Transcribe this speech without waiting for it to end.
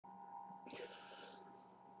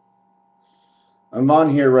I'm on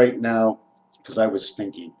here right now because I was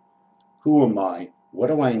thinking, who am I? What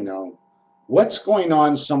do I know? What's going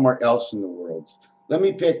on somewhere else in the world? Let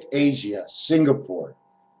me pick Asia, Singapore,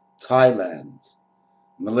 Thailand,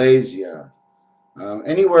 Malaysia,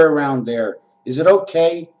 anywhere around there. Is it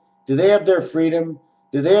okay? Do they have their freedom?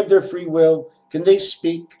 Do they have their free will? Can they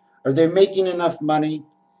speak? Are they making enough money?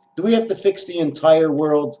 Do we have to fix the entire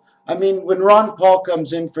world? I mean, when Ron Paul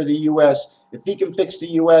comes in for the U.S., if he can fix the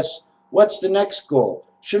U.S., what's the next goal?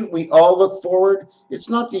 Shouldn't we all look forward? It's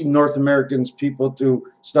not the North Americans people to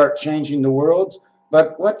start changing the world,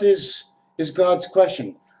 but what is God's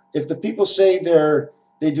question? If the people say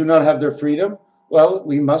they do not have their freedom, well,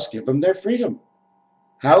 we must give them their freedom.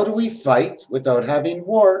 How do we fight without having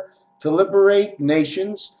war to liberate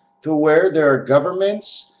nations to where there are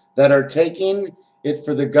governments that are taking it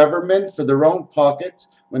for the government, for their own pocket?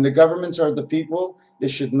 When the governments are the people,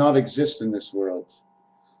 this should not exist in this world.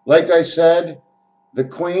 Like I said, the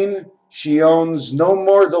Queen, she owns no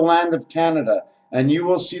more the land of Canada, and you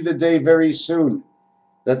will see the day very soon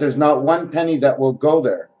that there's not one penny that will go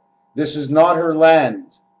there. This is not her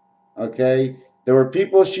land. Okay? There were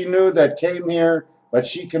people she knew that came here, but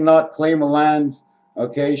she cannot claim a land.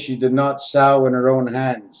 Okay? She did not sow in her own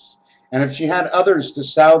hands. And if she had others to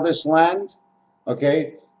sow this land,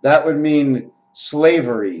 okay, that would mean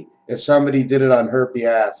slavery if somebody did it on her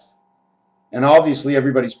behalf. And obviously,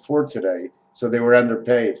 everybody's poor today, so they were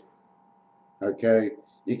underpaid. Okay?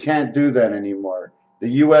 You can't do that anymore. The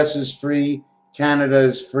U.S. is free. Canada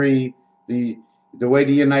is free. The way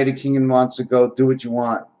the United Kingdom wants to go, do what you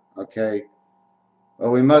want. Okay? But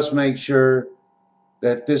we must make sure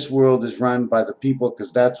that this world is run by the people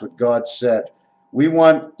because that's what God said. We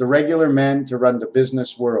want the regular men to run the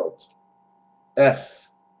business world. F.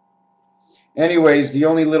 Anyways, the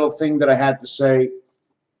only little thing that I had to say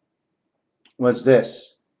was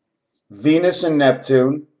this. Venus and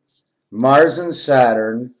Neptune, Mars and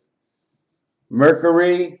Saturn,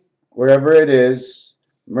 Mercury, wherever it is,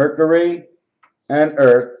 Mercury and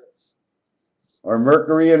Earth, or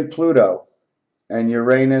Mercury and Pluto, and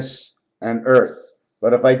Uranus and Earth.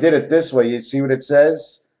 But if I did it this way, you see what it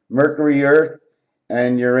says? Mercury, Earth,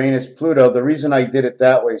 and Uranus, Pluto. The reason I did it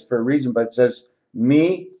that way is for a reason, but it says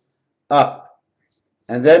me up.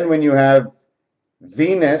 And then when you have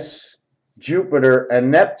Venus, Jupiter, and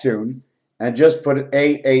Neptune, and just put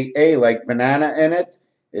A like banana in it,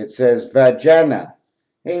 it says vagina.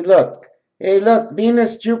 Hey, look. Hey, look.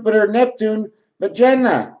 Venus, Jupiter, Neptune,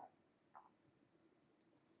 vagina.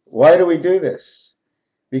 Why do we do this?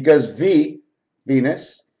 Because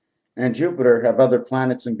Venus, and Jupiter have other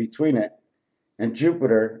planets in between it, and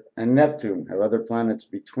Jupiter and Neptune have other planets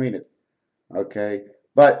between it. Okay?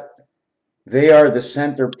 But they are the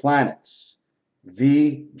center planets.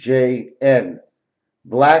 VJN.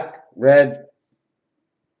 Black, red,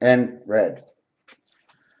 and red.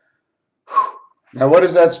 Now, what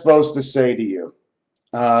is that supposed to say to you?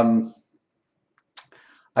 I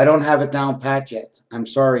don't have it down pat yet. I'm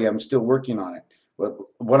sorry, I'm still working on it. But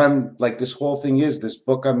what I'm like, this whole thing is this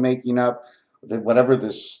book I'm making up, whatever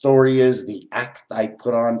this story is, the act I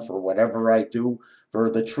put on for whatever I do, for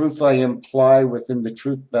the truth I imply within the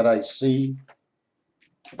truth that I see.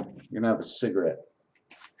 You're going to have a cigarette.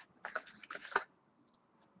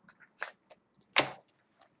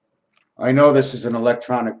 I know this is an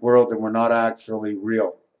electronic world and we're not actually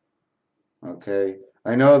real. Okay?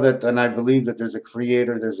 I know that, and I believe that there's a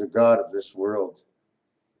creator, there's a God of this world.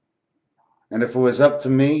 And if it was up to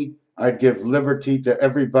me, I'd give liberty to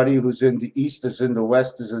everybody who's in the east, is in the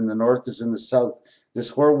west, is in the north, is in the south. This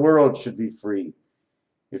whole world should be free.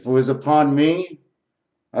 If it was upon me,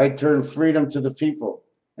 I'd turn freedom to the people.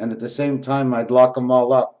 And at the same time, I'd lock them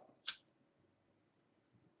all up.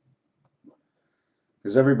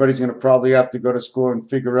 Because everybody's going to probably have to go to school and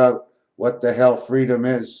figure out what the hell freedom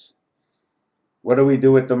is. What do we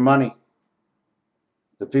do with the money?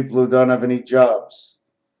 The people who don't have any jobs.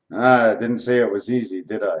 I didn't say it was easy,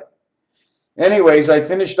 did I? Anyways, I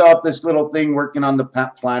finished off this little thing working on the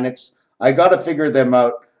planets. I got to figure them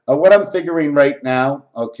out. What I'm figuring right now,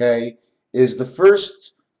 okay, is the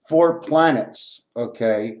first 4 planets,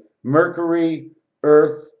 okay, Mercury,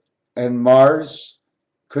 Earth, and Mars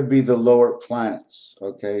could be the lower planets,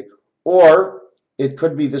 okay? Or it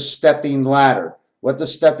could be the stepping ladder. What the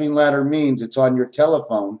stepping ladder means, it's on your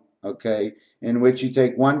telephone, okay, in which you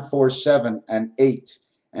take 1, 4, 7, and 8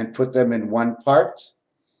 and put them in one part.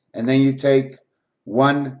 And then you take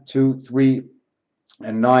 1, 2, 3,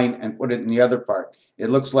 and 9 and put it in the other part. It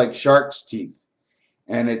looks like shark's teeth.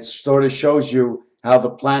 And it sort of shows you how the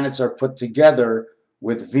planets are put together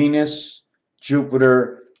with Venus,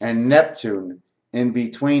 Jupiter, and Neptune in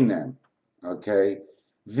between them. okay?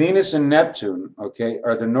 Venus and Neptune, okay,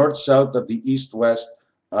 are the north-south of the east-west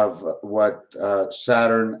of what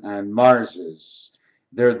Saturn and Mars is.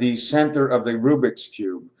 They're the center of the Rubik's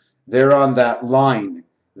Cube. They're on that line.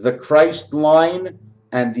 The Christ line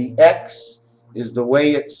and the X is the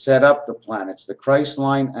way it set up the planets. The Christ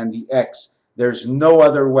line and the X. There's no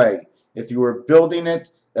other way. If you were building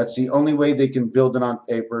it, that's the only way they can build it on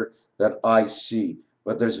paper that I see.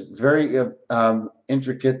 But there's very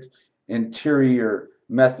intricate interior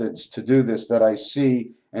methods to do this that I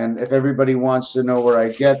see, and if everybody wants to know where I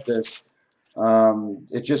get this,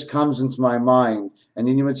 it just comes into my mind. And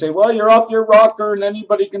then you would say, well, you're off your rocker and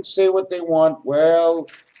anybody can say what they want. Well,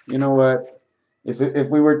 you know what, if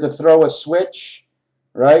we were to throw a switch,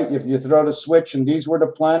 right, if you throw the switch and these were the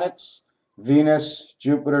planets, Venus,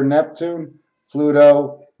 Jupiter, Neptune,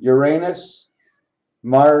 Pluto, Uranus,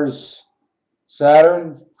 Mars,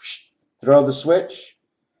 Saturn, throw the switch.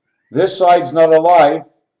 This side's not alive.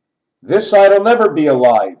 This side will never be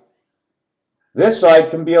alive. This side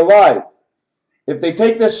can be alive. If they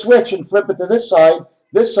take this switch and flip it to this side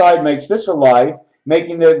makes this alive,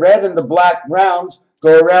 making the red and the black rounds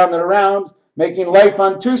go around and around, making life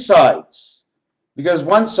on two sides. Because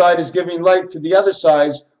one side is giving life to the other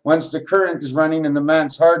side once the current is running and the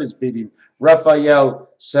man's heart is beating. Raphael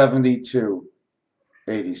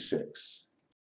 72:86.